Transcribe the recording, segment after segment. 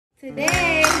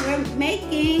Today we're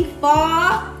making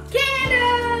fall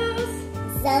candles.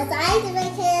 So excited to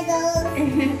make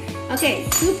candles. Okay,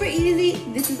 super easy.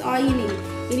 This is all you need.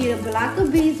 You need a block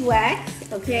of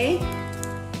beeswax, okay?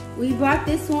 We brought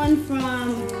this one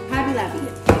from Hobby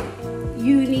Lobby.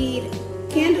 You need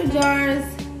candle jars.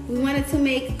 We wanted to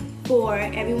make 4.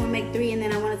 Everyone make 3, and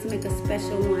then I wanted to make a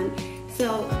special one.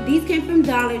 So these came from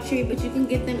Dollar Tree, but you can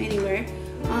get them anywhere.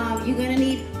 You're gonna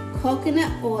need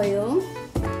coconut oil.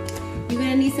 You're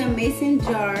gonna need some mason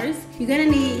jars. You're gonna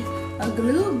need a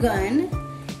glue gun,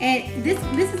 and this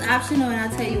is optional, and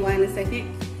I'll tell you why in a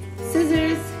second.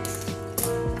 Scissors,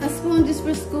 a spoon just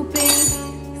for scooping,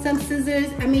 some scissors.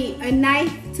 A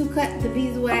knife to cut the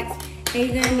beeswax, and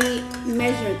you're gonna need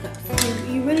measuring cups.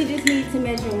 You really just need to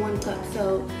measure 1 cup.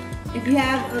 So if you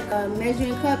have a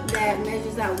measuring cup that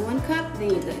measures out 1 cup, then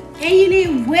you're good. And you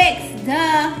need wicks,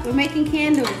 duh. We're making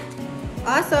candles.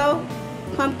 Also,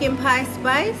 pumpkin pie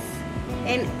spice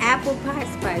and apple pie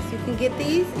spice. You can get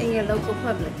these in your local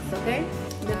Publix, okay?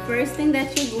 The first thing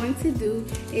that you're going to do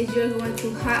is you're going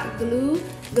to hot glue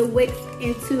the wicks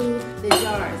into the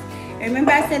jars. And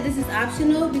remember I said this is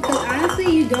optional because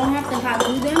honestly you don't have to hot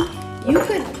glue them. You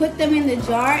could put them in the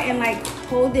jar and like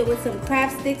hold it with some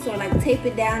craft sticks or like tape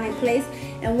it down in place.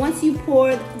 And once you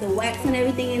pour the wax and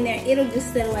everything in there, it'll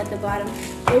just settle at the bottom.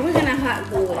 But we're gonna hot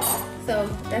glue it. So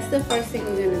that's the first thing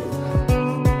we're gonna do.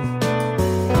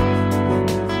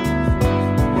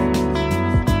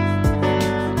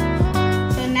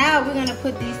 Now we're gonna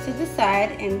put these to the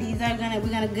side, and we're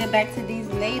gonna get back to these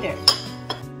later.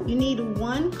 You need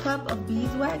 1 cup of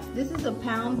beeswax. This is a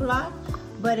pound block,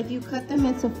 but if you cut them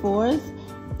into 4s,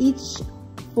 each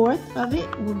 4th of it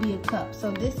will be a cup.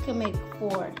 So this can make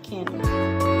 4 candles.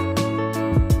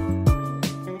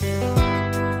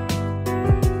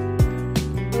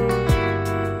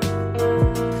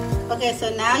 Okay,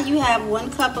 so now you have 1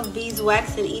 cup of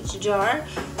beeswax in each jar.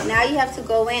 Now you have to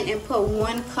go in and put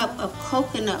 1 cup of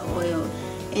coconut oil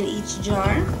in each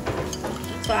jar.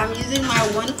 So I'm using my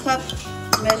 1 cup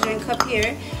measuring cup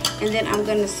here, and then I'm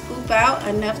gonna scoop out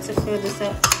enough to fill this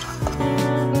up.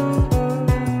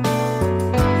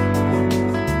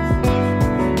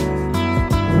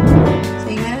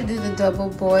 Double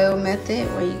boil method,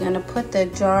 where you're gonna put the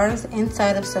jars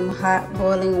inside of some hot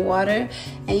boiling water,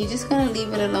 and you're just gonna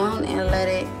leave it alone and let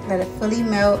it fully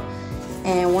melt.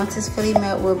 And once it's fully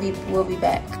melt, we'll be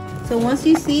back. So once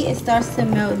you see it starts to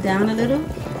melt down a little,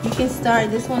 you can start.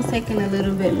 This one's taking a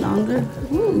little bit longer.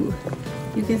 Ooh.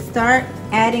 You can start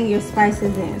adding your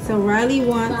spices in. So Riley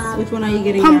wants, which one are you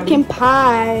getting? Pumpkin Riley?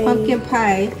 pie. Pumpkin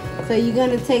pie. So you're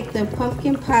gonna take the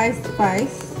pumpkin pie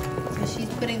spice. So she's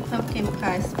putting pumpkin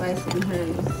pie spice in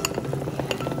hers.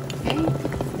 Okay,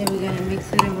 then we're gonna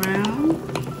mix it around.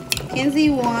 Kenzie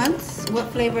wants,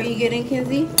 what flavor are you getting,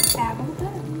 Kenzie? Apple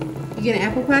pie. You getting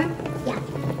apple pie? Yeah.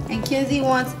 And Kenzie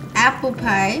wants apple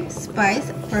pie spice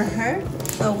for her.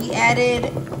 So we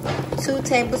added 2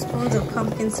 tablespoons of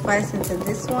pumpkin spice into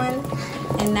this one.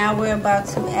 And now we're about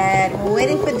to add, we're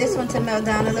waiting for this one to melt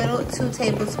down a little, 2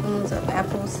 tablespoons of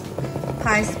apple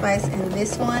pie spice in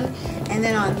this one. And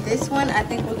then on this one, I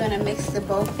think we're gonna mix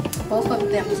both of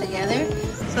them together.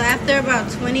 So after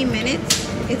about 20 minutes,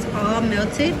 it's all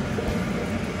melted.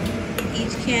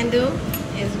 Each candle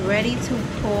is ready to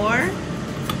pour.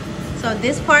 So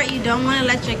this part you don't wanna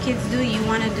let your kids do, you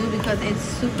wanna do because it's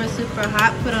super, super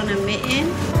hot. Put on a mitten.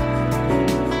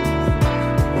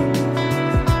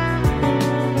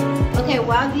 Okay,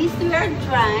 while these 3 are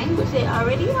drying, which they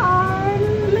already are,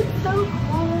 it looks so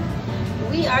cool.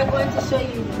 We are going to show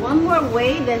you one more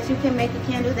way that you can make a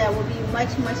candle that will be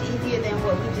much, much easier than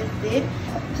what we just did.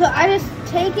 So I just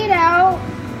take it out,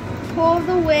 pull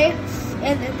the wicks,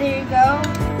 and then there you go.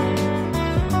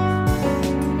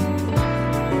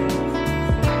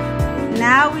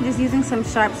 Now we're just using some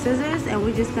sharp scissors, and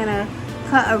we're just gonna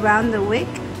cut around the wick,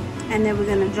 and then we're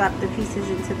gonna drop the pieces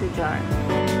into the jar.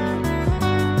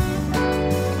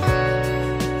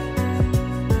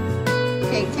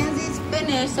 Okay, Kenzie's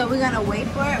finished, so we're gonna wait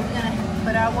for it. We're gonna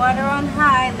put our water on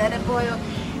high, let it boil,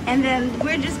 and then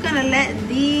we're just gonna let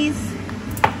these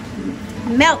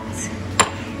melt.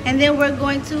 And then we're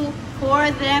going to pour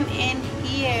them in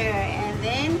here, and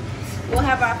then we'll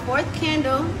have our 4th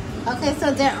candle. Okay,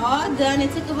 so they're all done.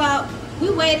 It took about, we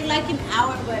waited like an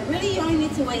hour, but really you only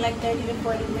need to wait like 30 to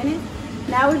 40 minutes.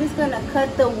 Now we're just gonna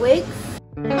cut the wicks.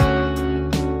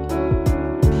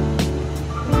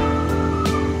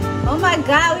 Oh my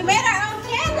God, we made our own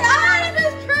candle. Oh,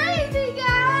 this is crazy,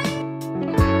 guys.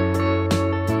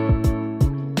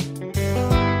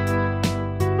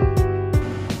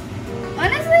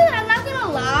 Honestly, I'm not gonna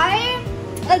lie.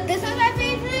 Like, this is my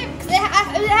favorite because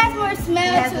it has more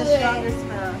smell to it. stronger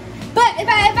smell. But if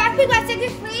I pick my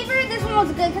second flavor, this one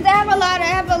was good because I have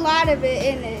a lot of it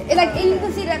in it. And you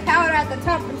can see the powder at the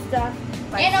top and stuff.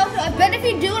 And also, but if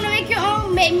you do want to make your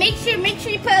own, make sure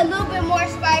you put a little bit more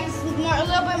spice, a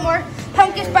little bit more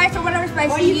pumpkin spice or whatever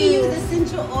spice you use. Or you can use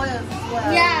essential oils as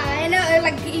well. Yeah, I know.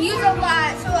 Like use a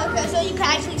lot so you can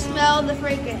actually smell the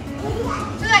fragrance.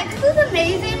 So like this is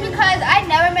amazing because I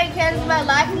never made candles in my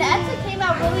life and it actually came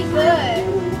out really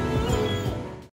good.